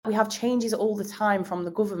we have changes all the time from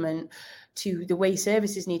the government to the way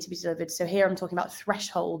services need to be delivered. So here I'm talking about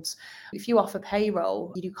thresholds. If you offer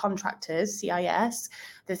payroll, you do contractors, CIS,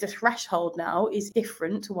 there's a threshold now is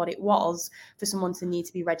different to what it was for someone to need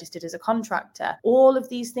to be registered as a contractor. All of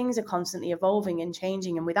these things are constantly evolving and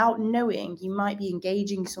changing, and without knowing, you might be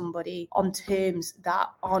engaging somebody on terms that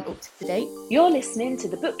aren't up to date. You're listening to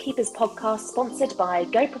the Bookkeepers podcast sponsored by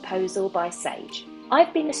Go Proposal by Sage.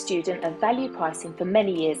 I've been a student of value pricing for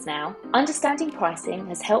many years now. Understanding pricing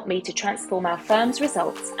has helped me to transform our firm's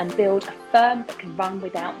results and build a firm that can run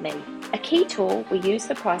without me. A key tool we use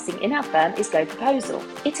for pricing in our firm is Go Proposal.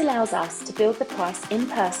 It allows us to build the price in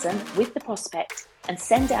person with the prospect and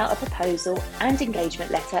send out a proposal and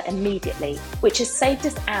engagement letter immediately, which has saved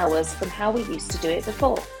us hours from how we used to do it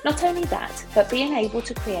before. Not only that, but being able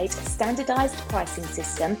to create a standardised pricing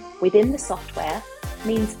system within the software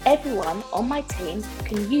means everyone on my team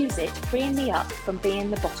can use it, freeing me up from being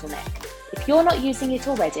the bottleneck. If you're not using it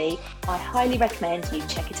already, I highly recommend you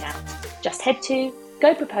check it out. Just head to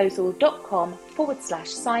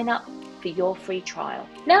goproposal.com/sign up for your free trial.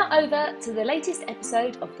 Now over to the latest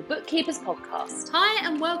episode of the Bookkeepers podcast. Hi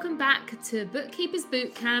and welcome back to Bookkeepers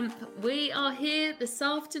Bootcamp. We are here this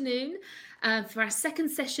afternoon for our second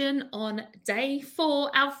session on day 4,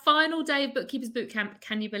 our final day of Bookkeepers Bootcamp.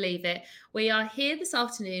 Can you believe it? We are here this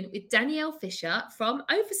afternoon with Danielle Fisher from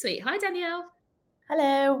Oversuite. Hi, Danielle.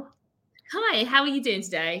 Hello. Hi, how are you doing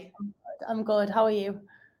today? I'm good. How are you?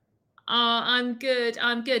 I'm good.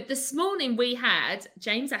 This morning we had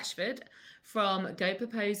James Ashford from Go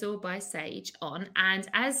Proposal by Sage on. And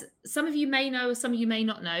as some of you may know, or some of you may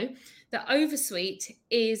not know, that Oversuite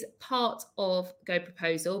is part of Go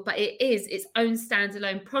Proposal, but it is its own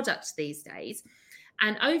standalone product these days.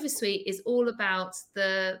 And Oversuite is all about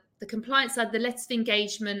the compliance side, the letters of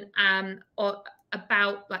engagement, or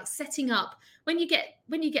about like setting up when you get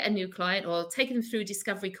a new client or taking them through a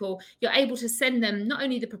discovery call, you're able to send them not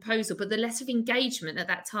only the proposal but the letter of engagement at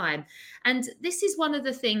that time. And this is one of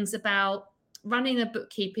the things about running a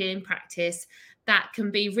bookkeeping practice that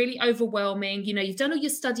can be really overwhelming. You know, you've done all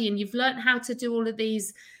your study and you've learned how to do all of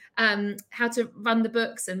these, how to run the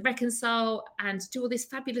books and reconcile and do all this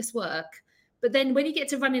fabulous work. But then when you get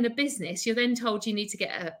to running a business, you're then told you need to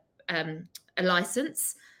get a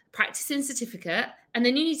license, practicing certificate, and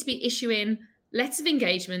then you need to be issuing letters of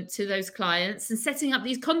engagement to those clients and setting up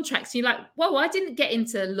these contracts. And you're like, whoa, I didn't get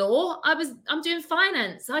into law. I'm doing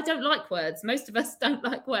finance. I don't like words. Most of us don't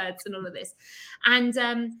like words and all of this. And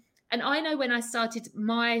I know when I started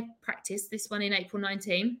my practice, this one in April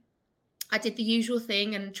 19, I did the usual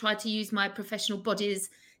thing and tried to use my professional bodies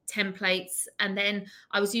templates, and then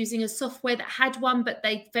I was using a software that had one, but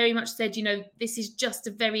they very much said, you know, this is just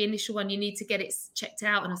a very initial one, you need to get it checked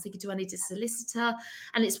out. And I was thinking, do I need a solicitor?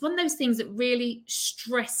 And it's one of those things that really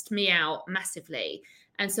stressed me out massively.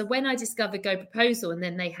 And so when I discovered Go Proposal and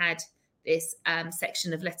then they had this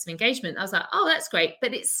section of letters of engagement, I was like, oh, that's great.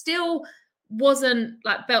 But it still wasn't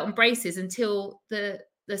like belt and braces until the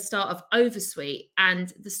start of Oversuite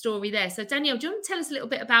and the story there. So Danielle, do you want to tell us a little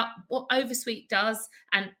bit about what Oversuite does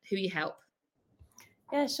and who you help?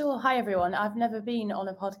 Yeah, sure. Hi, everyone. I've never been on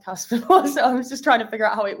a podcast before, so I was just trying to figure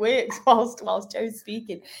out how it works whilst Joe's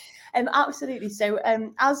speaking. Absolutely. So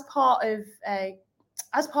as part of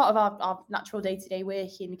our natural day-to-day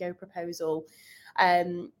work in Go Proposal,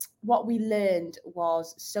 what we learned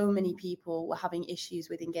was so many people were having issues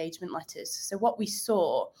with engagement letters. So what we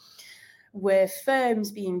saw were firms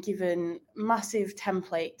being given massive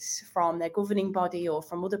templates from their governing body or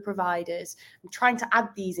from other providers and trying to add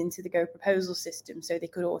these into the Go Proposal system so they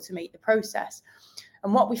could automate the process.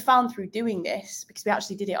 And what we found through doing this, because we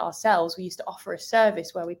actually did it ourselves, we used to offer a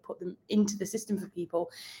service where we put them into the system for people,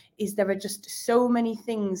 is there are just so many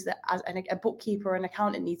things that as a bookkeeper or an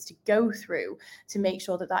accountant needs to go through to make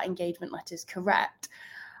sure that that engagement letter is correct.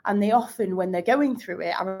 And they often, when they're going through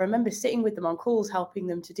it, I remember sitting with them on calls, helping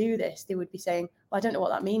them to do this. They would be saying, well, I don't know what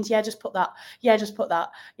that means. Yeah, just put that. Yeah, just put that.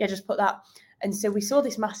 Yeah, just put that. And so we saw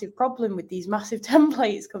this massive problem with these massive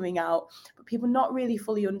templates coming out, but people not really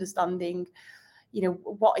fully understanding, you know,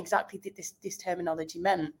 what exactly this terminology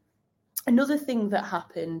meant. Another thing that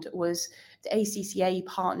happened was the ACCA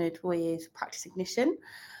partnered with Practice Ignition.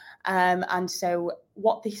 And so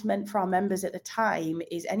what this meant for our members at the time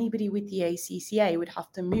is anybody with the ACCA would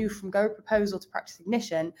have to move from Go Proposal to Practice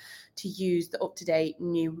Ignition to use the up-to-date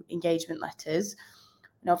new engagement letters.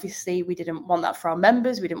 And obviously we didn't want that for our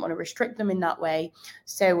members. We didn't want to restrict them in that way.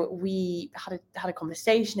 So we had a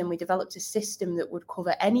conversation and we developed a system that would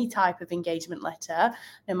cover any type of engagement letter,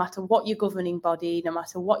 no matter what your governing body, no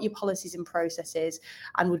matter what your policies and processes,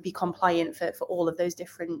 and would be compliant for all of those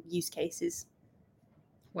different use cases.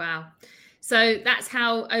 Wow. So that's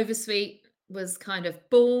how Oversuite was kind of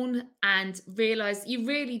born, and realized you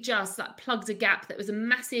really just like plugged a gap that was a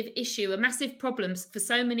massive issue, a massive problem for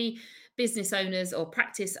so many business owners or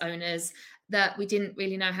practice owners, that we didn't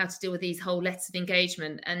really know how to deal with these whole letters of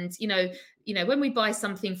engagement. And when we buy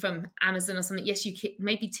something from Amazon or something, yes, you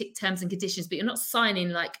maybe tick terms and conditions, but you're not signing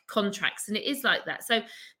like contracts, and it is like that. So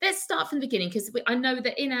let's start from the beginning, because I know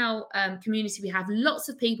that in our community we have lots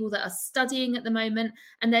of people that are studying at the moment,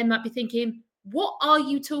 and they might be thinking, what are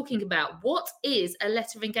you talking about? What is a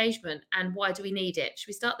letter of engagement and why do we need it? Should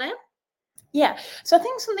we start there? Yeah, so I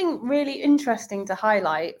think something really interesting to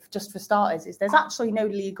highlight, just for starters, is there's actually no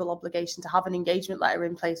legal obligation to have an engagement letter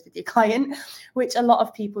in place with your client, which a lot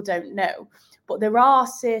of people don't know. But there are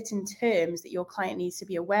certain terms that your client needs to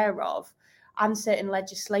be aware of, and certain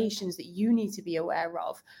legislations that you need to be aware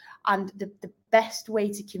of. And the best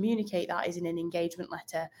way to communicate that is in an engagement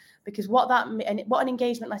letter, because what an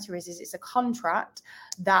engagement letter is it's a contract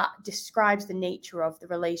that describes the nature of the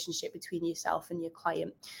relationship between yourself and your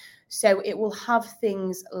client. So it will have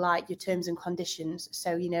things like your terms and conditions.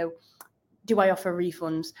 So, do I offer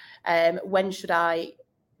refunds? When should I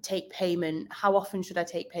take payment? How often should I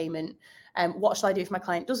take payment? What should I do if my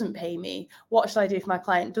client doesn't pay me? What should I do if my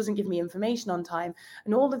client doesn't give me information on time?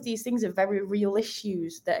 And all of these things are very real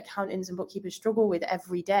issues that accountants and bookkeepers struggle with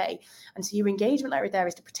every day. And so your engagement letter there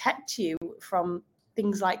is to protect you from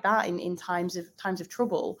things like that in times of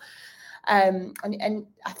trouble. And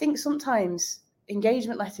I think sometimes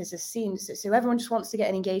engagement letters are seen, so everyone just wants to get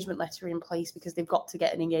an engagement letter in place because they've got to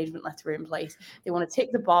get an engagement letter in place. They want to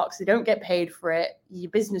tick the box. They don't get paid for it.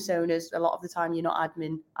 You're business owners, a lot of the time you're not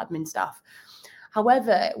admin staff.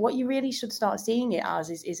 However, what you really should start seeing it as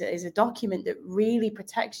is a document that really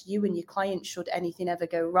protects you and your client should anything ever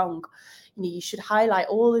go wrong. You should highlight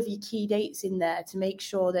all of your key dates in there to make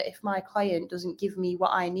sure that if my client doesn't give me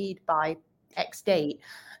what I need by X date,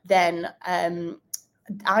 then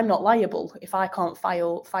I'm not liable if I can't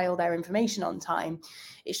file their information on time.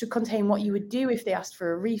 It should contain what you would do if they asked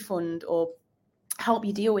for a refund or help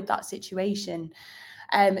you deal with that situation.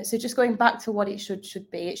 So just going back to what it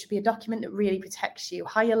should be, it should be a document that really protects you,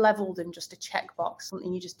 higher level than just a checkbox,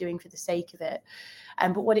 something you're just doing for the sake of it.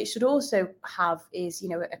 But what it should also have is,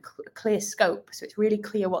 a clear scope. So it's really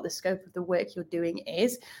clear what the scope of the work you're doing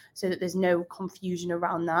is, so that there's no confusion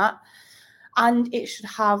around that. And it should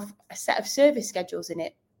have a set of service schedules in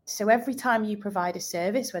it. So every time you provide a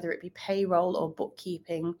service, whether it be payroll or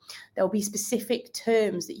bookkeeping, there'll be specific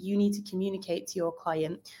terms that you need to communicate to your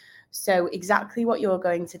client. So exactly what you're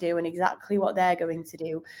going to do and exactly what they're going to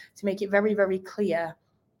do, to make it very, very clear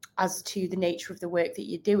as to the nature of the work that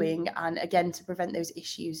you're doing, and again to prevent those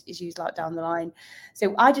issues like down the line.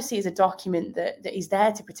 So I just see it as a document that is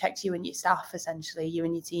there to protect you and your staff, essentially, you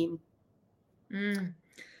and your team.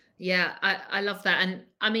 Yeah, I love that. And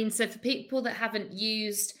I mean, so for people that haven't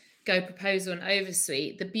used Go Proposal and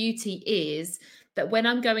Oversuite, the beauty is that when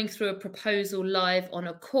I'm going through a proposal live on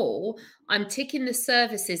a call, I'm ticking the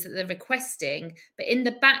services that they're requesting, but in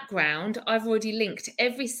the background, I've already linked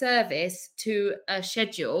every service to a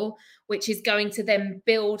schedule, which is going to then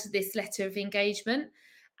build this letter of engagement.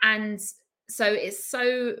 And so it's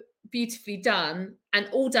so beautifully done and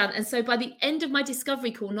all done. And so by the end of my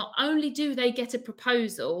discovery call, not only do they get a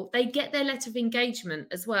proposal, they get their letter of engagement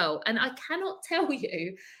as well. And I cannot tell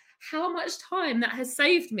you how much time that has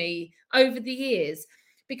saved me over the years,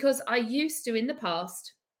 because I used to, in the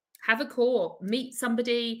past, have a call, meet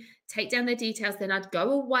somebody, take down their details, then I'd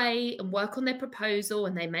go away and work on their proposal,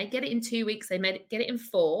 and they may get it in 2 weeks, they may get it in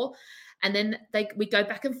 4. And then we go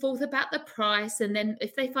back and forth about the price. And then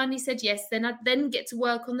if they finally said yes, then I'd then get to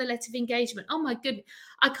work on the letter of engagement. Oh my goodness,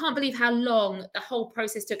 I can't believe how long the whole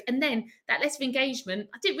process took. And then that letter of engagement,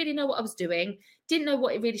 I didn't really know what I was doing, didn't know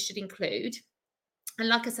what it really should include. And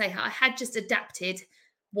like I say, I had just adapted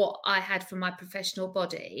what I had from my professional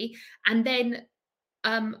body. And then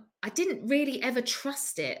I didn't really ever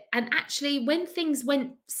trust it. And actually, when things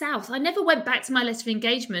went south, I never went back to my letter of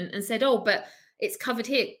engagement and said, oh, but it's covered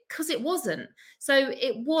here, because it wasn't. So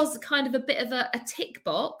it was kind of a bit of a tick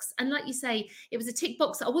box. And like you say, it was a tick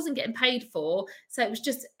box that I wasn't getting paid for. So it was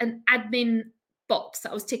just an admin box that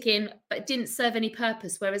I was ticking, but it didn't serve any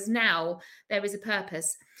purpose. Whereas now there is a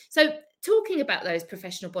purpose. So talking about those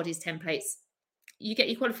professional bodies templates, you get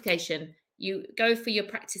your qualification, you go for your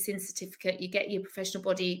practicing certificate, you get your professional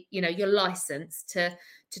body, your license to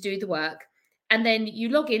do the work. And then you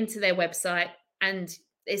log into their website and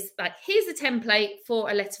it's like, here's a template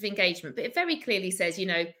for a letter of engagement. But it very clearly says,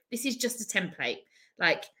 this is just a template.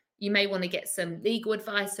 Like, you may want to get some legal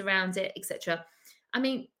advice around it, etc. I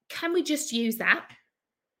mean, can we just use that?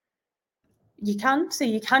 You can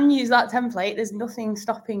use that template. There's nothing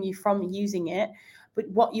stopping you from using it. But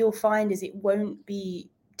what you'll find is it won't be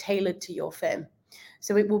tailored to your firm.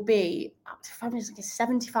 So it will be like a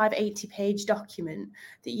 75, 80 page document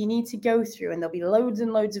that you need to go through, and there'll be loads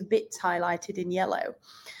and loads of bits highlighted in yellow.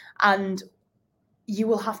 And you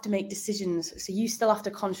will have to make decisions. So you still have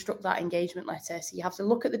to construct that engagement letter. So you have to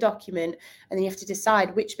look at the document, and then you have to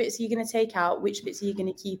decide which bits are you going to take out, which bits are you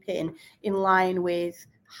going to keep in line with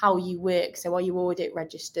how you work. So are you audit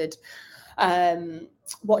registered?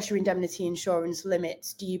 What's your indemnity insurance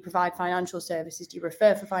limits? Do you provide financial services? Do you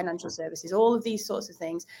refer for financial services? All of these sorts of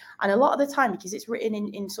things. And a lot of the time, because it's written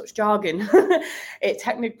in such jargon,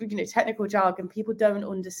 technical jargon, people don't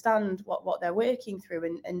understand what they're working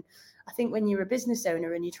through. And I think when you're a business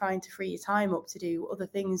owner and you're trying to free your time up to do other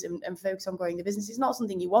things and focus on growing the business, it's not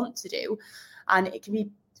something you want to do. And it can be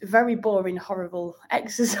a very boring, horrible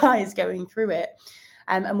exercise going through it.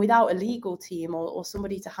 And without a legal team or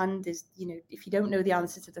somebody to hand is, if you don't know the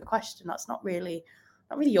answer to the question, that's not really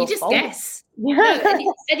your fault. You just guess. Yeah.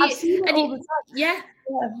 No, I've seen it all the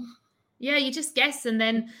time. Yeah, you just guess, and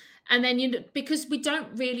then because we don't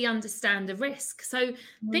really understand the risk. So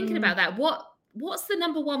thinking about that, what's the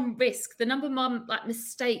number one risk, the number one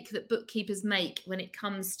mistake that bookkeepers make when it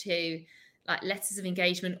comes to letters of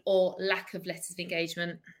engagement or lack of letters of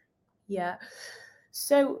engagement? Yeah.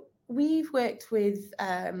 So we've worked with,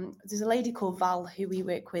 there's a lady called Val who we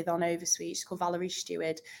work with on Oversuite. She's called Valerie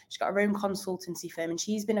Stewart. She's got her own consultancy firm, and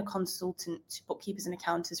she's been a consultant to bookkeepers and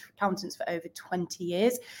accountants for over 20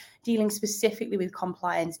 years, dealing specifically with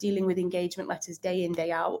compliance, dealing with engagement letters day in,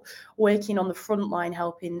 day out, working on the front line,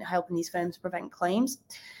 helping these firms prevent claims.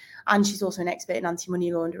 And she's also an expert in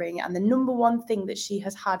anti-money laundering. And the number one thing that she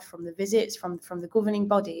has had from the visits, from the governing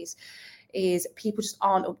bodies, is people just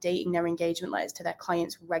aren't updating their engagement letters to their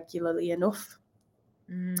clients regularly enough.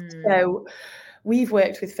 So we've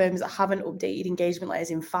worked with firms that haven't updated engagement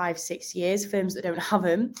letters in 5-6 years, firms that don't have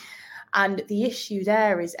them. And the issue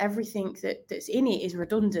there is everything that's in it is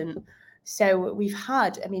redundant. So we've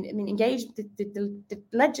had, the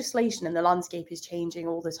legislation and the landscape is changing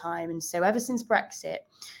all the time. And so ever since Brexit,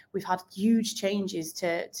 we've had huge changes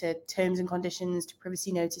to terms and conditions, to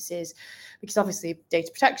privacy notices, because obviously data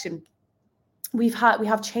protection. We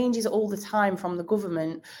have changes all the time from the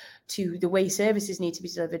government to the way services need to be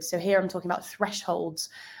delivered. So here I'm talking about thresholds.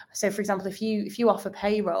 So for example, if you offer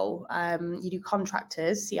payroll, you do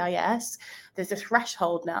contractors, CIS, there's a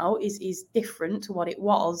threshold now is different to what it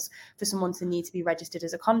was for someone to need to be registered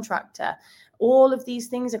as a contractor. All of these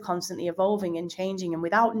things are constantly evolving and changing. And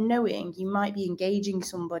without knowing, you might be engaging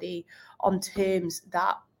somebody on terms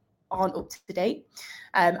that aren't up to date.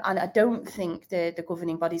 And I don't think the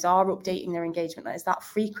governing bodies are updating their engagement letters that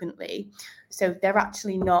frequently. So they're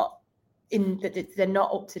actually not they're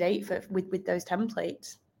not up to date with those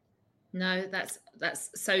templates. No, that's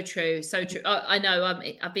so true. So true. I know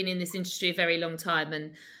I've been in this industry a very long time,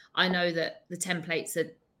 and I know that the templates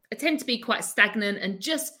tend to be quite stagnant and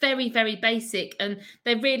just very, very basic. And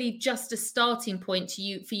they're really just a starting point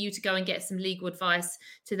for you to go and get some legal advice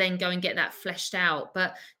to then go and get that fleshed out.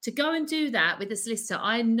 But to go and do that with a solicitor,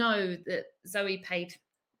 I know that Zoe paid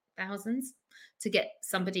thousands to get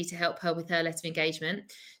somebody to help her with her letter of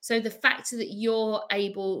engagement. So the fact that you're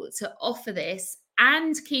able to offer this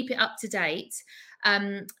and keep it up to date.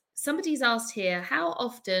 Somebody's asked here, how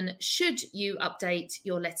often should you update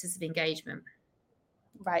your letters of engagement?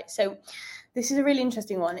 Right. So this is a really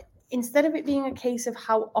interesting one. Instead of it being a case of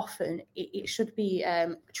how often, it should be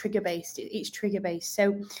trigger-based. It's trigger-based.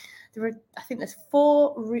 So I think there's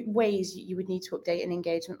 4 ways you would need to update an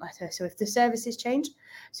engagement letter. So if the services change,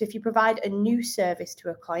 so if you provide a new service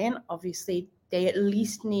to a client, obviously they at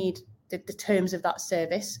least need the terms of that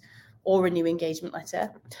service or a new engagement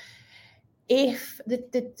letter. If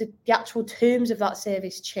the actual terms of that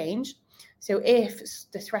service change, so if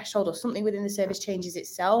the threshold or something within the service changes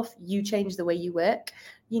itself, you change the way you work,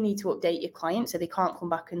 you need to update your client so they can't come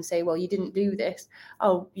back and say, well, you didn't do this.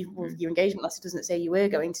 Oh, your engagement letter doesn't say you were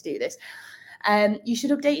going to do this. You should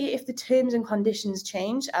update it if the terms and conditions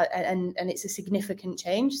change and it's a significant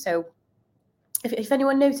change. So if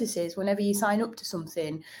anyone notices, whenever you sign up to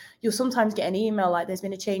something, you'll sometimes get an email like there's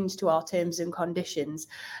been a change to our terms and conditions.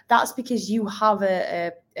 That's because you have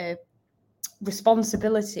a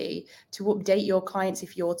responsibility to update your clients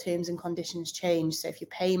if your terms and conditions change. So if your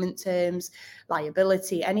payment terms,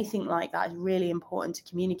 liability, anything like that is really important to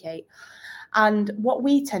communicate. And what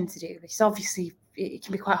we tend to do, because obviously it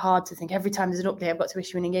can be quite hard to think every time there's an update, I've got to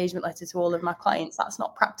issue an engagement letter to all of my clients. That's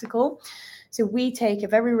not practical. So we take a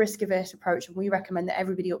very risk-averse approach, and we recommend that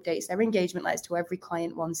everybody updates their engagement letters to every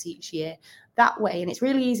client once each year. That way, and it's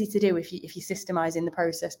really easy to do if you're systemizing the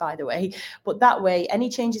process, by the way, but that way, any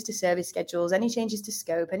changes to service schedules, any changes to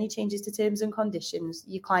scope, any changes to terms and conditions,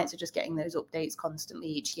 your clients are just getting those updates constantly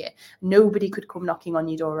each year. Nobody could come knocking on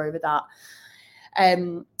your door over that.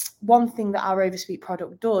 One thing that our Oversuite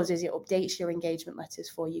product does is it updates your engagement letters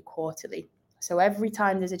for you quarterly. So every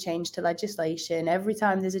time there's a change to legislation, every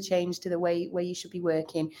time there's a change to the way you should be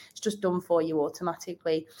working, it's just done for you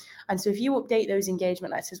automatically. And so if you update those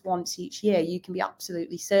engagement letters once each year, you can be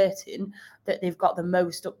absolutely certain that they've got the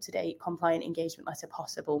most up-to-date compliant engagement letter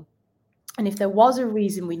possible. And if there was a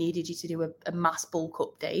reason we needed you to do a mass bulk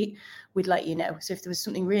update, we'd let you know. So if there was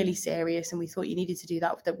something really serious and we thought you needed to do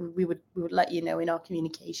that, we would let you know in our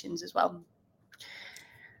communications as well.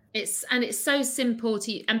 It's so simple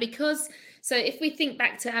to, and because, so if we think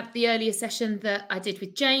back to the earlier session that I did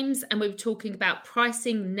with James, and we were talking about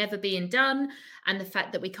pricing never being done, and the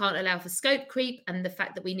fact that we can't allow for scope creep, and the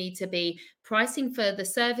fact that we need to be pricing for the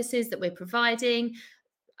services that we're providing.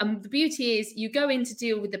 And the beauty is you go in to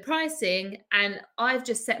deal with the pricing, and I've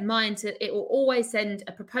just set mine to, it will always send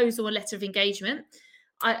a proposal, a letter of engagement.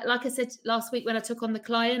 Like I said last week when I took on the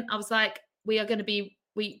client, I was like, we're going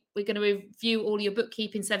to review all your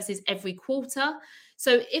bookkeeping services every quarter.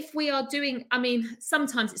 So if we are doing, I mean,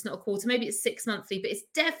 sometimes it's not a quarter, maybe it's 6 monthly, but it's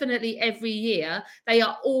definitely every year. They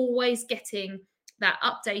are always getting that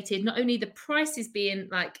updated, not only the prices being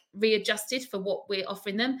like readjusted for what we're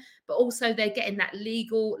offering them, but also they're getting that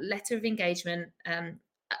legal letter of engagement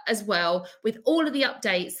as well, with all of the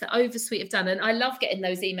updates that Oversuite have done. And I love getting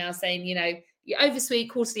those emails saying, you know, your Oversuite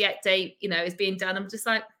quarterly update, you know, is being done. I'm just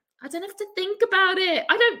like, I don't have to think about it.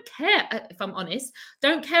 I don't care, if I'm honest.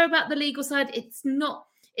 Don't care about the legal side. It's not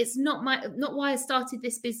why I started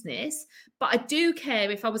this business, but I do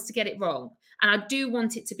care if I was to get it wrong. And I do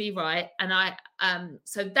want it to be right. And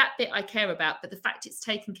so that bit I care about, but the fact it's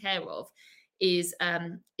taken care of is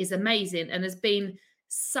amazing and has been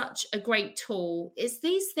such a great tool. It's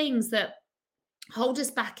these things that hold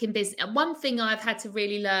us back in business. And one thing I've had to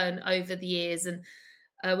really learn over the years, and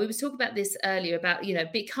we were talking about this earlier, about, you know,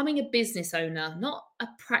 becoming a business owner, not a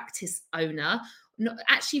practice owner, not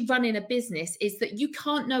actually running a business, is that you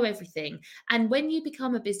can't know everything. And when you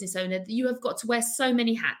become a business owner, you have got to wear so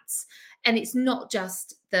many hats. And it's not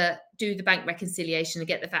just do the bank reconciliation and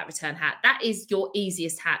get the VAT return hat. That is your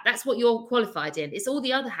easiest hat. That's what you're qualified in. It's all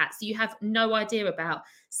the other hats that you have no idea about: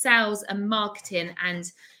 sales and marketing and,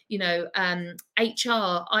 you know,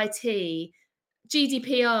 HR, IT,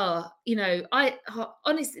 GDPR. You know,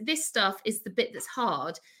 honestly, this stuff is the bit that's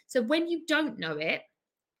hard. So when you don't know it,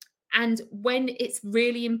 and when it's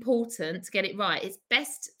really important to get it right, it's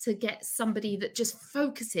best to get somebody that just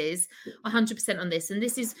focuses 100% on this. And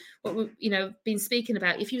this is what we've, you know, been speaking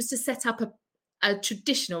about. If you was to set up a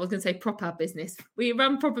traditional, I was going to say proper business, we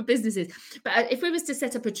run proper businesses, but if we was to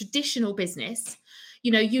set up a traditional business,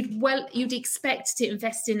 you know, you'd expect to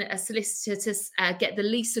invest in a solicitor to get the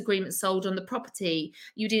lease agreement sold on the property.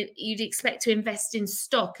 You'd expect to invest in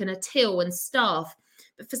stock and a till and staff.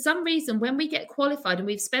 But for some reason, when we get qualified and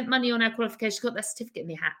we've spent money on our qualification, got that certificate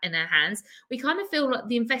in our hands, we kind of feel like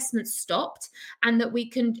the investment stopped, and that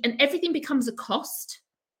and everything becomes a cost.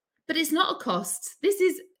 But it's not a cost. This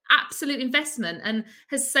is absolute investment and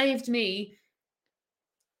has saved me,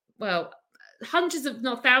 well, hundreds of,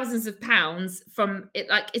 not thousands of pounds from it.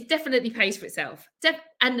 Like, it definitely pays for itself.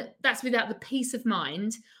 And that's without the peace of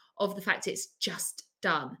mind of the fact it's just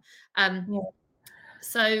done.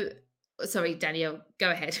 So, sorry, Danielle,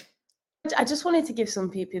 go ahead. I just wanted to give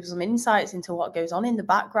some people some insights into what goes on in the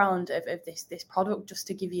background of this product, just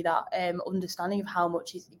to give you that understanding of how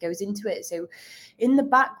much goes into it. So in the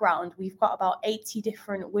background, we've got about 80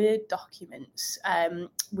 different Word documents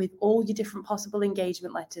with all your different possible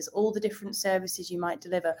engagement letters, all the different services you might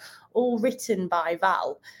deliver, all written by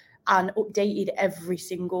Val and updated every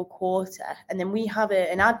single quarter. And then we have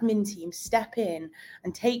an admin team step in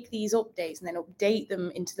and take these updates and then update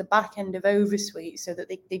them into the back end of Oversuite so that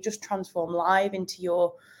they just transform live into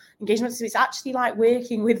your engagement. So it's actually like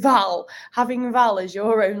working with Val, having Val as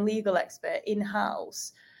your own legal expert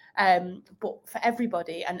in-house, but for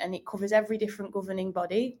everybody, and it covers every different governing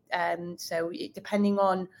body. So depending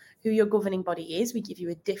on who your governing body is, we give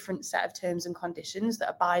you a different set of terms and conditions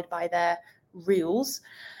that abide by their rules.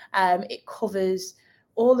 It covers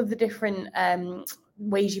all of the different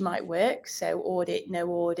ways you might work. So audit, no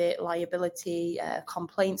audit, liability,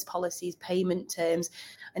 complaints policies, payment terms.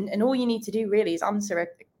 And all you need to do really is answer a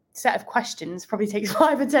set of questions, probably takes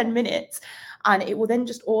 5 or 10 minutes. and it will then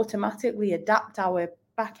just automatically adapt our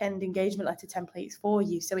back-end engagement letter templates for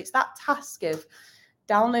you. So it's that task of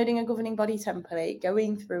downloading a governing body template,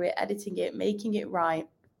 going through it, editing it, making it right,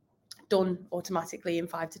 done automatically in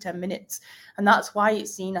 5 to 10 minutes. And that's why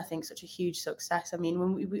it's seen, I think, such a huge success. I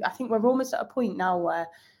mean, I think we're almost at a point now where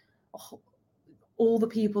all the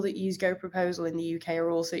people that use Go Proposal in the UK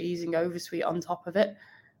are also using Oversuite on top of it.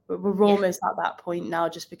 We're almost at that point now,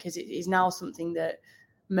 just because it is now something that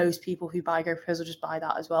most people who buy Go Proposal just buy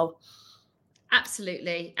that as well.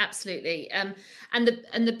 Absolutely. And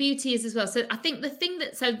the beauty is as well. So I think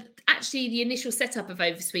actually the initial setup of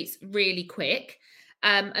Oversuite's really quick.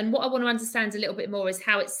 And what I want to understand a little bit more is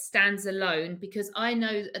how it stands alone, because I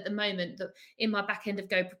know at the moment that in my back end of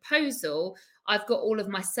Go Proposal, I've got all of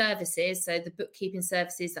my services. So the bookkeeping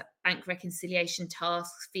services, like bank reconciliation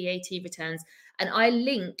tasks, VAT returns, and I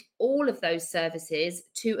link all of those services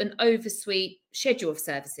to an Oversuite schedule of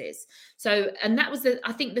services. So, and that was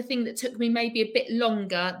I think the thing that took me maybe a bit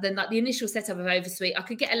longer than like the initial setup of Oversuite. I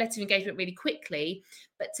could get a letter of engagement really quickly,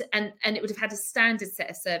 and it would have had a standard set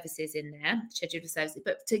of services in there, schedule of services.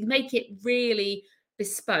 But to make it really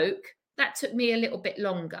bespoke, that took me a little bit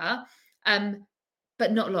longer,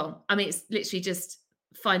 but not long. I mean, it's literally just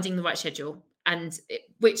finding the right schedule, and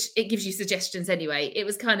which it gives you suggestions anyway. It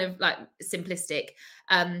was kind of like simplistic,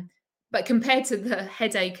 but compared to the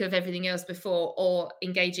headache of everything else before, or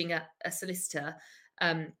engaging a solicitor,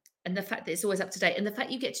 and the fact that it's always up to date, and the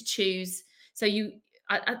fact you get to choose. So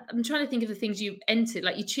I'm trying to think of the things you entered,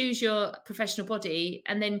 like you choose your professional body,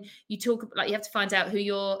 and then you talk, like you have to find out who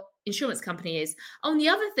your insurance company is. Oh, and the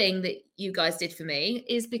other thing that you guys did for me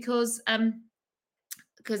is because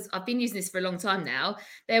I've been using this for a long time now,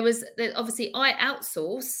 obviously I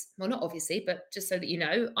outsource, well, not obviously, but just so that you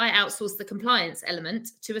know, I outsource the compliance element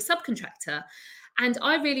to a subcontractor. And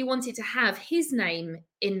I really wanted to have his name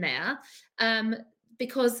in there,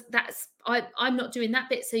 because I'm not doing that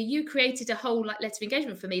bit. So you created a whole like letter of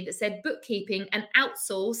engagement for me that said bookkeeping and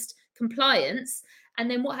outsourced compliance. And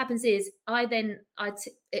then what happens is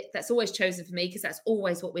that's always chosen for me, because that's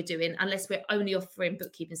always what we're doing, unless we're only offering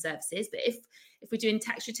bookkeeping services. But if we're doing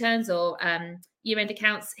tax returns or year-end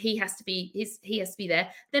accounts, he has to be there.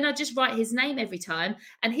 Then I just write his name every time,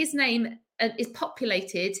 and his name is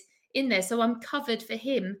populated in there, so I'm covered for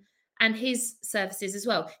him and his services as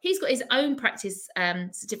well. He's got his own practice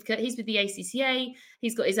certificate. He's with the ACCA.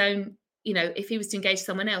 He's got his own, if he was to engage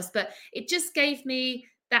someone else. But it just gave me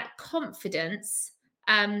that confidence.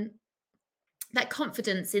 That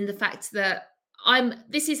confidence in the fact that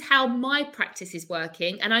this is how my practice is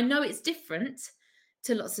working, and I know it's different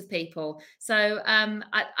to lots of people. So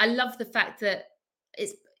I love the fact that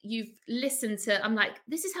you've listened to, I'm like,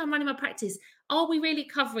 this is how I'm running my practice. Are we really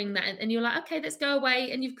covering that? And you're like, okay, let's go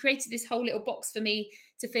away. And you've created this whole little box for me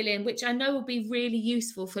to fill in, which I know will be really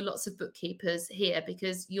useful for lots of bookkeepers here,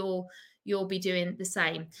 because you'll be doing the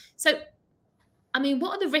same. So, I mean,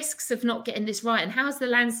 what are the risks of not getting this right, and how has the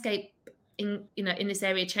landscape in this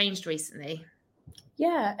area changed recently?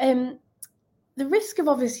 Yeah, the risk of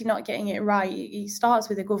obviously not getting it right, it starts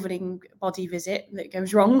with a governing body visit that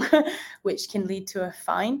goes wrong, which can lead to a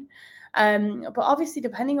fine. But obviously,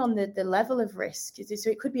 depending on the level of risk, so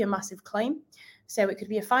it could be a massive claim. So it could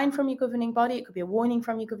be a fine from your governing body. It could be a warning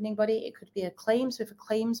from your governing body. It could be a claim. So if a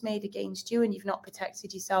claim's made against you and you've not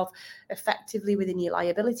protected yourself effectively within your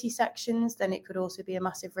liability sections, then it could also be a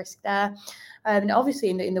massive risk there. And obviously,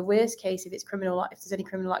 in the worst case, if there's any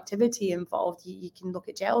criminal activity involved, you can look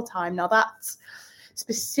at jail time. Now, that's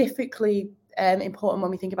specifically important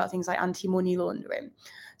when we think about things like anti-money laundering.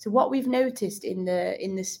 So what we've noticed in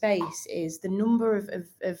the space is the number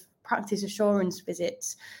of practice assurance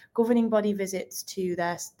visits, governing body visits to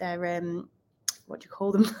their what do you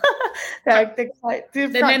call them? the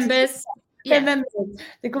members. Their members.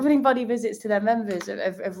 The governing body visits to their members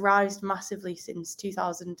have risen massively since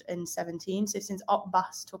 2017. So since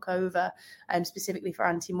OPBAS took over, specifically for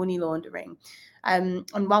anti-money laundering. And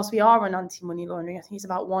whilst we are on anti-money laundering, I think it's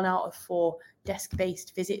about 1 out of 4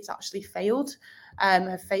 desk-based visits actually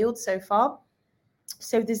have failed so far.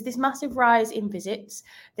 So there's this massive rise in visits.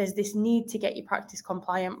 There's this need to get your practice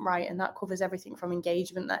compliant right, and that covers everything from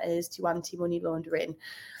engagement letters to anti-money laundering,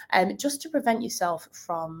 just to prevent yourself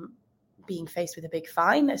from being faced with a big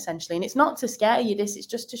fine, essentially. And it's not to scare you, it's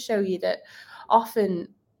just to show you that often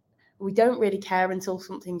we don't really care until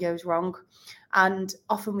something goes wrong. And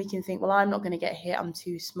often we can think, well, I'm not going to get hit, I'm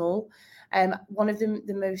too small. One of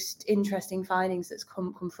the most interesting findings that's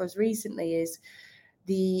come for us recently is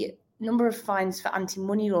the number of fines for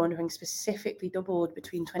anti-money laundering specifically doubled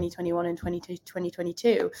between 2021 and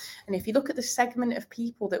 2022. And if you look at the segment of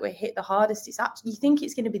people that were hit the hardest, it's actually, you think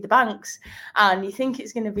it's going to be the banks, and you think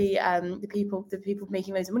it's going to be the people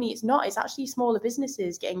making loads of money. It's not. It's actually smaller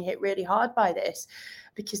businesses getting hit really hard by this,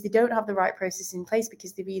 because they don't have the right process in place,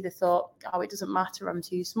 because they've either thought, oh, it doesn't matter, I'm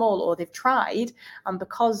too small, or they've tried, and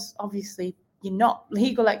because obviously you're not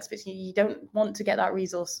legal experts, you don't want to get that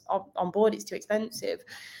resource on board, it's too expensive,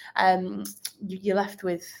 you're left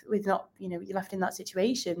with not, you're left in that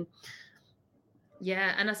situation.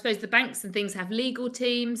 Yeah, and I suppose the banks and things have legal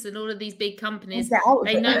teams, and all of these big companies,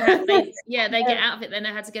 they know how they get out of it, they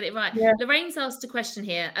know how to get it right. Yeah. Lorraine's asked a question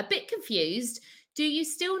here, a bit confused. Do you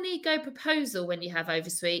still need Go Proposal when you have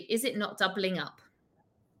Oversuite? Is it not doubling up?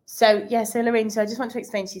 So Lorraine, so I just want to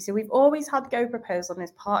explain to you. So we've always had Go Proposal, and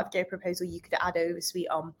as part of Go Proposal, you could add Oversuite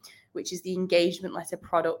on, which is the engagement letter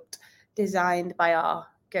product designed by our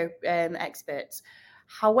Go experts.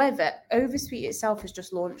 However, Oversuite itself has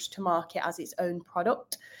just launched to market as its own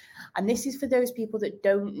product, and this is for those people that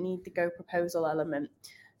don't need the Go Proposal element.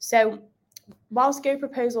 So whilst Go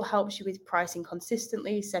Proposal helps you with pricing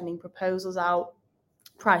consistently, sending proposals out,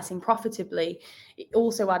 pricing profitably, it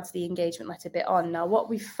also adds the engagement letter bit on. Now, what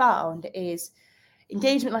we've found is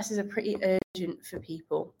engagement letters are pretty urgent for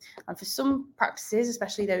people, and for some practices,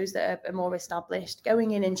 especially those that are more established,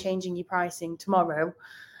 going in and changing your pricing tomorrow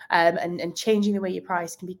and changing the way you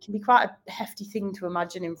price can be quite a hefty thing to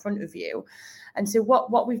imagine in front of you. And so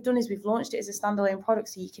what we've done is we've launched it as a standalone product,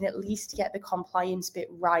 so you can at least get the compliance bit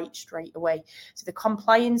right straight away. So the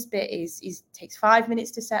compliance bit is takes 5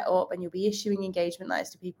 minutes to set up, and you'll be issuing engagement letters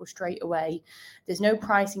to people straight away. There's no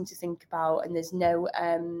pricing to think about, and there's no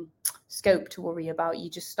scope to worry about. You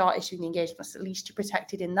just start issuing the engagement letters. At least you're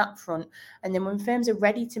protected in that front. And then when firms are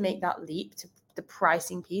ready to make that leap to the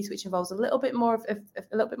pricing piece, which involves a little bit more thought,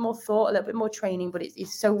 a little bit more training, but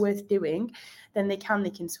it's so worth doing, then they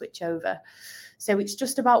can switch over. So it's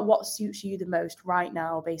just about what suits you the most right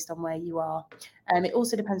now based on where you are. It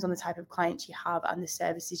also depends on the type of clients you have and the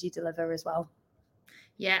services you deliver as well.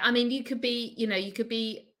 Yeah, I mean, you could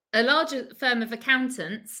be a larger firm of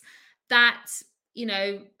accountants that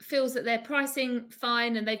feels that they're pricing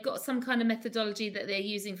fine and they've got some kind of methodology that they're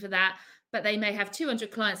using for that, but they may have 200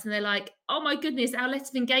 clients and they're like, oh my goodness, our letters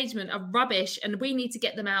of engagement are rubbish and we need to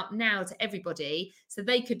get them out now to everybody. So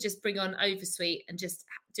they could just bring on Oversuite and just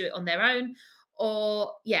do it on their own.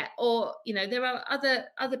 Or there are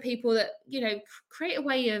other people that, create a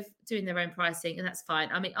way of doing their own pricing, and that's fine.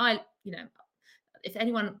 I mean, if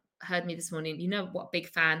anyone heard me this morning, you know what a big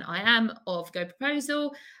fan I am of Go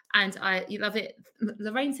Proposal, and you love it.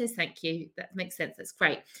 Lorraine says thank you. That makes sense. That's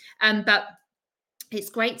great. But it's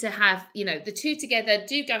great to have, the two together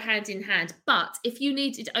do go hand in hand. But if you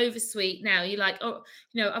needed Oversuite now, you're like, oh,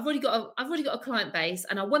 I've already got a client base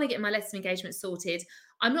and I want to get my letter of engagement sorted.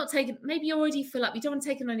 I'm not taking, maybe you already fill up. You don't want to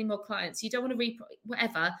take on any more clients. You don't want to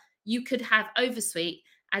whatever. You could have Oversuite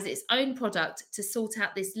as its own product to sort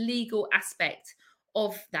out this legal aspect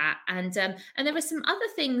of that. And there are some other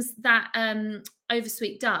things that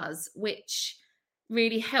Oversuite does, which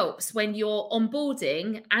really helps when you're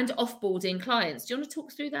onboarding and offboarding clients. Do you want to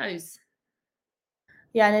talk through those?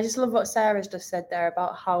 Yeah, and I just love what Sarah's just said there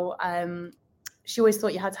about how she always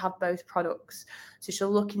thought you had to have both products. So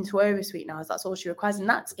she'll look into Oversuite now, as that's all she requires. And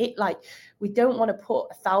that's it. Like, we don't want to put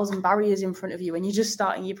 1,000 barriers in front of you when you're just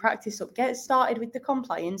starting your practice up. Get started with the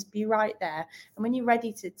compliance, be right there. And when you're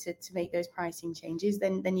ready to make those pricing changes,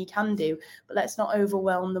 then you can do. But let's not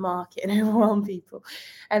overwhelm the market and overwhelm people.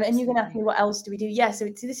 And you're going to ask me, what else do we do? Yeah, so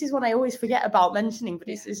this is one I always forget about mentioning, but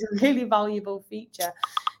it's a really valuable feature.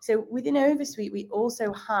 So within Oversuite, we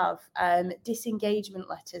also have disengagement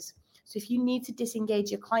letters. So if you need to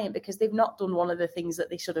disengage your client because they've not done one of the things that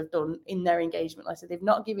they should have done in their engagement letter, they've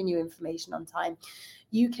not given you information on time,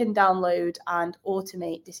 you can download and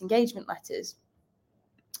automate disengagement letters.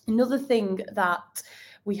 Another thing that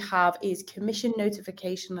we have is commission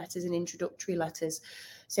notification letters and introductory letters.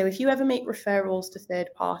 So if you ever make referrals to third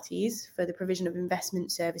parties for the provision of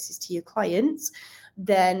investment services to your clients,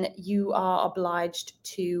 then you are obliged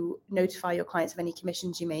to notify your clients of any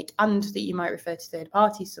commissions you make, and that you might refer to third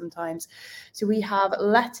parties sometimes. So we have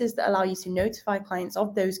letters that allow you to notify clients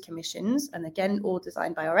of those commissions, and again, all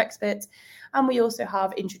designed by our experts. And we also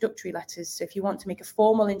have introductory letters. So if you want to make a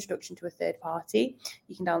formal introduction to a third party,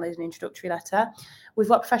 you can download an introductory letter. We've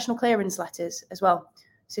got professional clearance letters as well.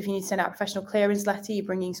 So if you need to send out a professional clearance letter, you're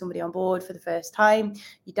bringing somebody on board for the first time,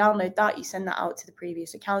 you download that, you send that out to the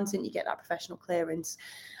previous accountant, you get that professional clearance.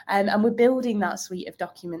 And we're building that suite of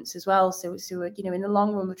documents as well. So in the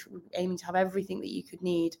long run, we're aiming to have everything that you could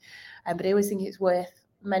need. But I always think it's worth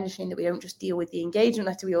mentioning that we don't just deal with the engagement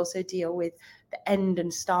letter, we also deal with the end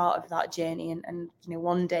and start of that journey, and you know,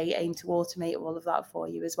 one day aim to automate all of that for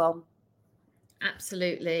you as well.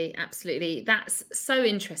 Absolutely, absolutely. That's so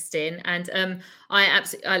interesting, and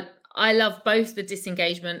I love both the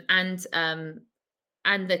disengagement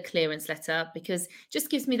and the clearance letter, because it just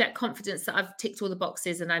gives me that confidence that I've ticked all the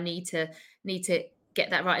boxes and I need to get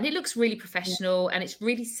that right. And it looks really professional, and it's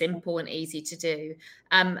really simple and easy to do.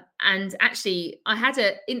 And actually, I had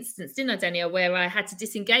an instance, didn't I, Danielle, where I had to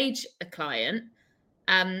disengage a client.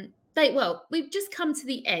 We've just come to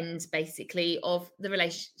the end, basically, of the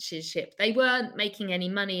relationship. They weren't making any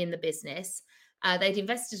money in the business. They'd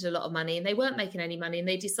invested a lot of money and they weren't making any money, and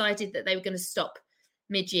they decided that they were going to stop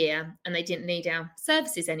mid-year and they didn't need our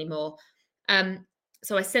services anymore.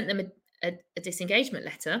 So I sent them a disengagement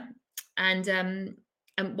letter, and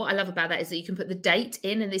what I love about that is that you can put the date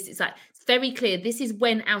in, and this is like, it's very clear. This is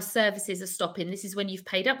when our services are stopping. This is when you've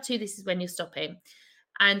paid up to. This is when you're stopping.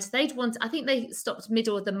 And I think they stopped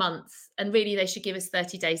middle of the month, and really they should give us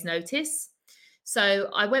 30 days notice.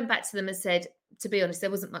 So I went back to them and said, to be honest,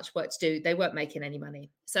 there wasn't much work to do. They weren't making any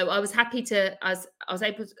money. So I was happy to, I was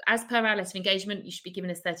able to, as per our letter of engagement, you should be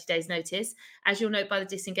giving us 30 days notice. As you'll note by the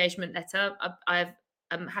disengagement letter,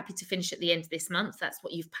 I'm happy to finish at the end of this month. That's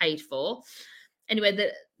what you've paid for. Anyway,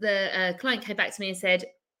 the client came back to me and said,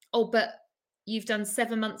 oh, but you've done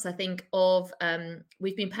 7 months, I think, of,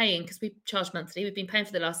 we've been paying, because we charge monthly, we've been paying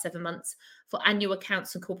for the last 7 months for annual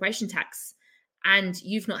accounts and corporation tax, and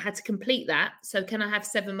you've not had to complete that. So can I have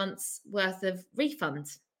 7 months worth of refund?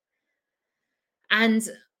 And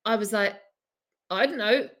I was like, I don't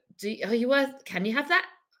know. Can you have that?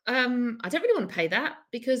 I don't really want to pay that,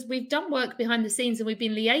 because we've done work behind the scenes and we've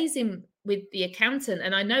been liaising with the accountant,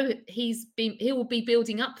 and I know he will be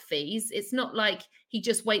building up fees. It's not like he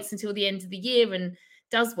just waits until the end of the year and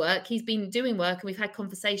does work. He's been doing work, and we've had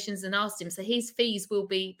conversations and asked him. So his fees will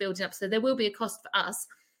be building up. So there will be a cost for us.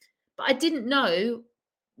 But I didn't know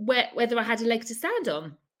whether I had a leg to stand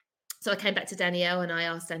on. So I came back to Danielle and I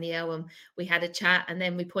asked Danielle, and we had a chat, and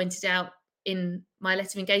then we pointed out in my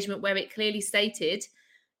letter of engagement where it clearly stated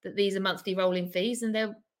that these are monthly rolling fees, and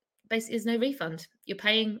there basically is no refund. You're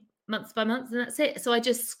paying month by month, and that's it. So I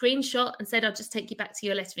just screenshot and said, I'll just take you back to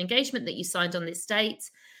your letter of engagement that you signed on this date.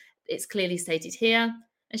 It's clearly stated here.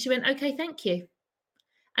 And she went, okay, thank you.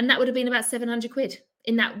 And that would have been about 700 quid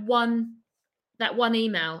in that one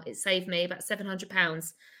email. It saved me about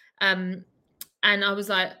 £700. And I was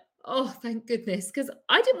like, oh, thank goodness, because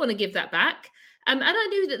I didn't want to give that back. And I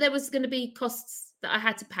knew that there was going to be costs that I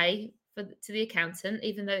had to pay to the accountant,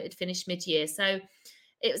 even though it had finished mid-year. So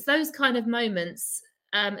it was those kind of moments.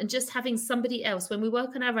 And just having somebody else, when we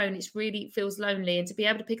work on our own, it really feels lonely. And to be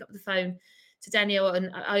able to pick up the phone to Danielle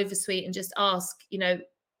and Oversuite and just ask, you know,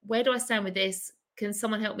 where do I stand with this? Can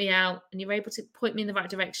someone help me out? And you're able to point me in the right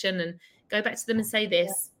direction and go back to them and say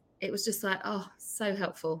this. Yeah. It was just like, oh, so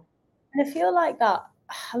helpful. And I feel like that,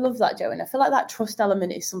 I love that, Jo. And I feel like that trust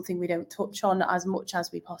element is something we don't touch on as much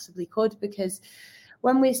as we possibly could, because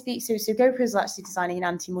when we speak, so GoPro is actually designing an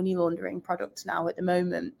anti-money laundering product now at the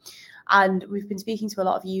moment. And we've been speaking to a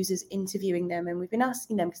lot of users, interviewing them, and we've been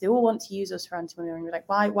asking them, because they all want to use us for anti-money laundering. We're like,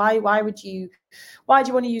 why do you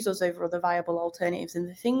want to use us over other viable alternatives? And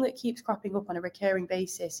the thing that keeps cropping up on a recurring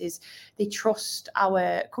basis is they trust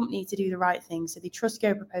our company to do the right thing. So they trust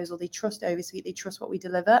GoProposal, they trust Oversuite, they trust what we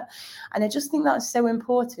deliver. And I just think that's so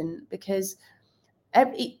important, because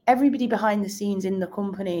everybody behind the scenes in the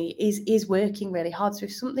company is working really hard. So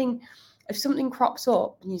if something crops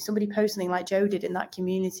up and somebody posts something like Jo did in that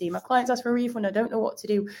community, my clients ask for a refund, I don't know what to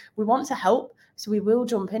do, we want to help, so we will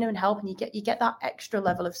jump in and help. And you get that extra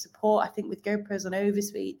level of support, I think, with GoPros on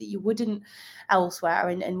Oversuite that you wouldn't elsewhere.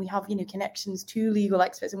 And we have, connections to legal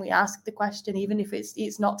experts, and we ask the question, even if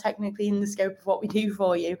it's not technically in the scope of what we do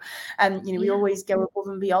for you. And we always go above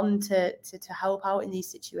and beyond to help out in these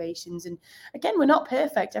situations. And again, we're not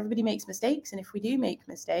perfect. Everybody makes mistakes, and if we do make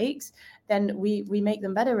mistakes, then we make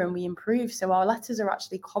them better and we improve. So our letters are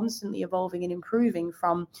actually constantly evolving and improving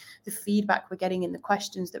from the feedback we're getting and the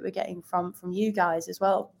questions that we're getting from you guys as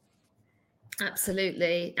well.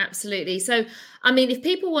 Absolutely. So, I mean, if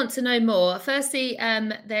people want to know more, firstly,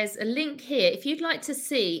 there's a link here. If you'd like to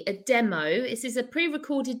see a demo, this is a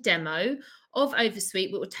pre-recorded demo of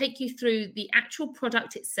Oversuite, which will take you through the actual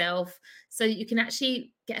product itself, so that you can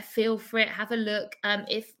actually get a feel for it, have a look.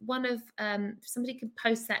 If somebody can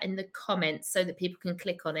post that in the comments so that people can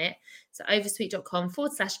click on it. So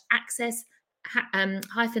oversuite.com/access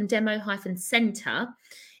 -demo-center.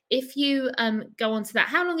 If you go onto that,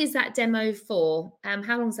 how long is that demo for?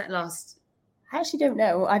 How long does that last? I actually don't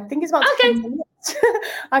know. I think it's about 10 minutes.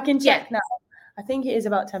 I can check now. I think it is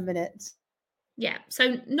about 10 minutes. Yeah,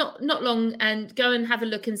 so not long, and go and have a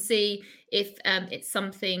look and see if it's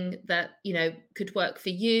something that, you know, could work for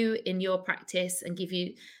you in your practice and give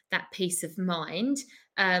you that peace of mind.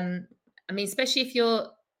 I mean, especially if you're,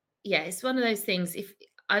 yeah, it's one of those things. If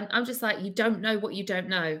I'm just like, you don't know what you don't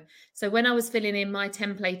know. So when I was filling in my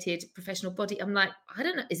templated professional body, I'm like, I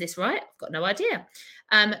don't know, is this right? I've got no idea.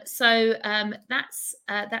 So that's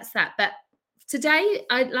that. But today,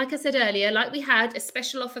 like I said earlier, like we had a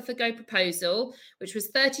special offer for Go Proposal, which was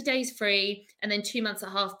 30 days free and then 2 months at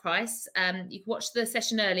half price. You can watch the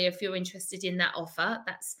session earlier if you're interested in that offer.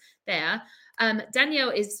 That's there.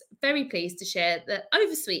 Danielle is very pleased to share that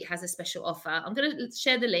Oversuite has a special offer. I'm going to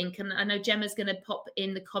share the link, and I know Gemma's going to pop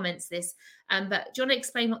in the comments this. But do you want to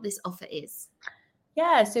explain what this offer is?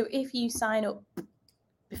 Yeah, so if you sign up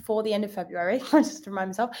before the end of February, just to remind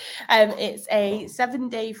myself, it's a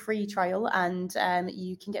 7-day free trial, and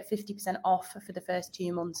you can get 50% off for the first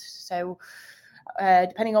 2 months. So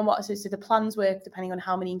depending on so the plans work depending on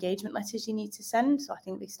how many engagement letters you need to send. So I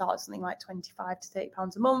think they start at something like £25 to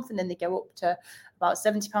 £30 a month, and then they go up to about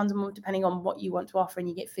 £70 a month, depending on what you want to offer, and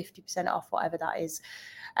you get 50% off whatever that is.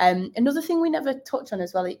 Another thing we never touch on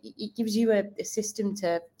as well, it gives you a system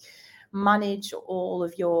to manage all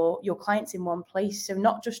of your clients in one place. So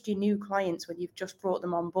not just your new clients when you've just brought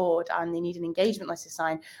them on board and they need an engagement letter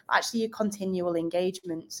signed, but actually your continual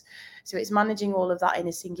engagements. So it's managing all of that in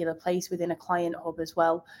a singular place within a client hub as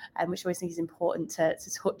well, which I always think is important to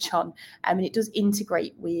touch on. And it does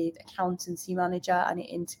integrate with Accountancy Manager, and it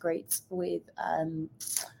integrates with I can't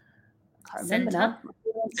remember now.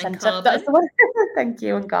 Carbon. That's the one. Thank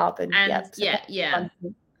you. And Carbon. And yeah.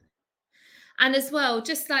 And as well,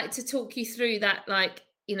 just like to talk you through that, like,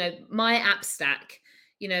 you know, my app stack,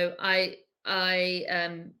 you know, I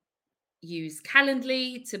use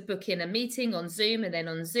Calendly to book in a meeting on Zoom, and then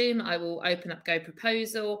on Zoom, I will open up Go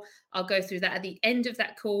Proposal. I'll go through that. At the end of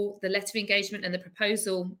that call, the letter of engagement and the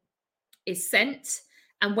proposal is sent.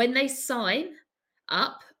 And when they sign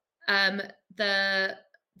up, the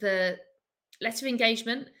letter of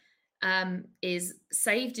engagement is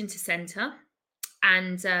saved into Centre,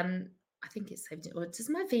 and I think it's saved. Or does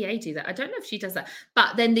my VA do that? I don't know if she does that.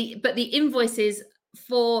 But then the invoices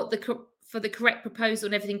for the correct proposal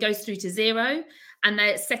and everything goes through to Xero, and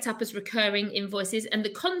they're set up as recurring invoices, and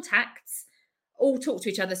the contacts all talk to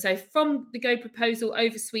each other. So from the Go Proposal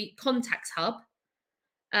Oversuite Contacts Hub,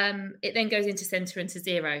 it then goes into Centre and to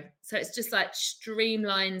Xero. So it's just like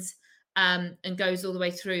streamlines and goes all the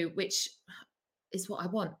way through, which is what I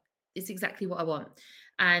want. It's exactly what I want.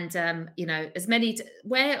 And, you know, as many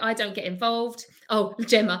where I don't get involved. Oh,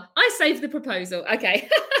 Gemma, I saved the proposal. Okay.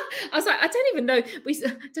 I was like, I don't even know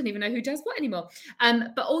who does what anymore.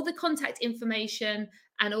 But all the contact information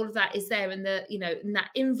and all of that is there, and and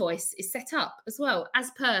that invoice is set up as well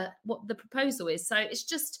as per what the proposal is. So it's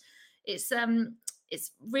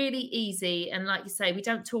really easy. And like you say, we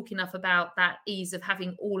don't talk enough about that ease of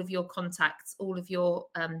having all of your contacts, all of your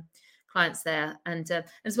clients there. And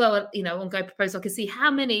as well, you know, on Go Proposal, I can see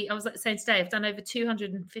how many, I was saying today, I've done over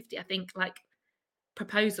 250, I think, like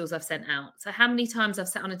proposals I've sent out. So how many times I've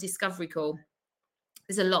sat on a discovery call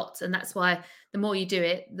is a lot. And that's why the more you do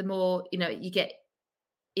it, the more, you know, you get,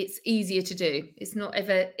 it's easier to do. It's not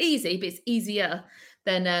ever easy, but it's easier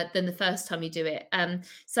than the first time you do it.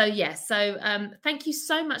 So thank you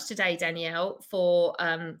so much today, Danielle, for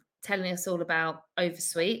telling us all about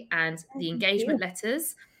Oversuite and the engagement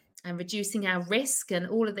letters and reducing our risk and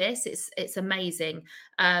all of this. It's amazing.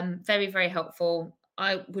 Very, very helpful.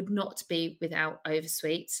 I would not be without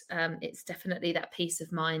Oversuite. It's definitely that peace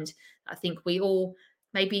of mind. I think we all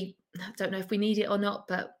maybe, I don't know if we need it or not,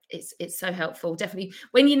 but it's so helpful. Definitely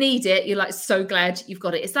when you need it, you're like so glad you've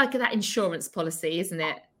got it. It's like that insurance policy, isn't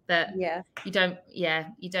it? That you don't,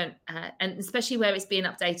 and especially where it's being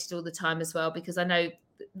updated all the time as well, because I know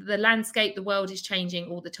the landscape, the world is changing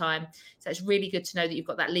all the time. So it's really good to know that you've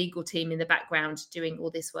got that legal team in the background doing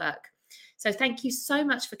all this work. So thank you so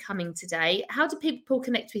much for coming today. How do people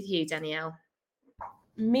connect with you, Danielle?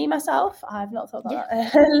 Me, myself, I've not thought about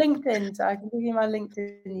that. LinkedIn. So I can give you my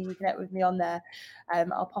LinkedIn and you can connect with me on there.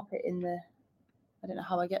 I'll pop it in I don't know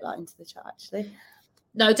how I get that into the chat, actually.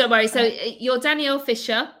 No, don't worry. So you're Danielle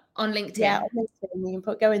Fisher on LinkedIn. Yeah, on LinkedIn, you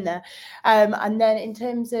can go in there. And then in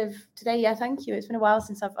terms of today, thank you. It's been a while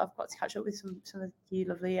since I've got to catch up with some of you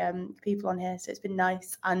lovely people on here, so it's been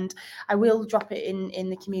nice. And I will drop it in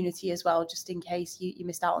the community as well, just in case you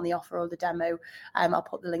missed out on the offer or the demo. I'll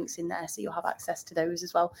put the links in there so you'll have access to those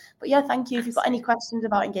as well. But yeah, thank you. If you've got any questions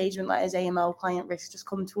about engagement letters, AML, client risk, just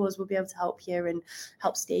come to us. We'll be able to help you and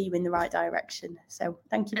help steer you in the right direction. So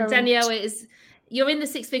thank you very much. Danielle is you're in the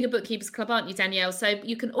Six Figure Bookkeepers Club, aren't you, Danielle? So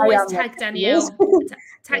you can always tag Danielle,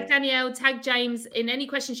 Danielle, tag James in any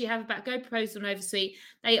questions you have about Go Proposal and Oversuite.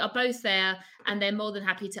 They are both there and they're more than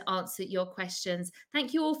happy to answer your questions.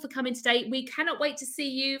 Thank you all for coming today. We cannot wait to see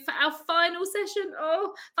you for our final session.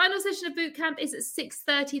 Final session of boot camp is at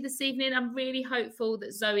 6:30 this evening. I'm really hopeful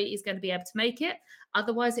that Zoe is going to be able to make it.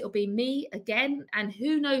 Otherwise, it'll be me again, and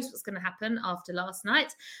who knows what's going to happen after last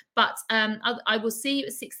night. But I will see you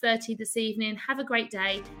at 6:30 this evening. Have a great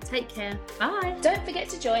day. Take care. Bye. Don't forget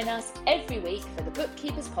to join us every week for the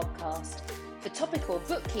Bookkeepers podcast. For topical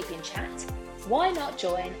bookkeeping chat, why not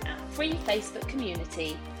join our free Facebook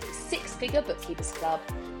community, the Six Figure Bookkeepers Club,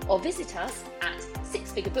 or visit us at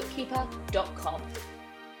sixfigurebookkeeper.com.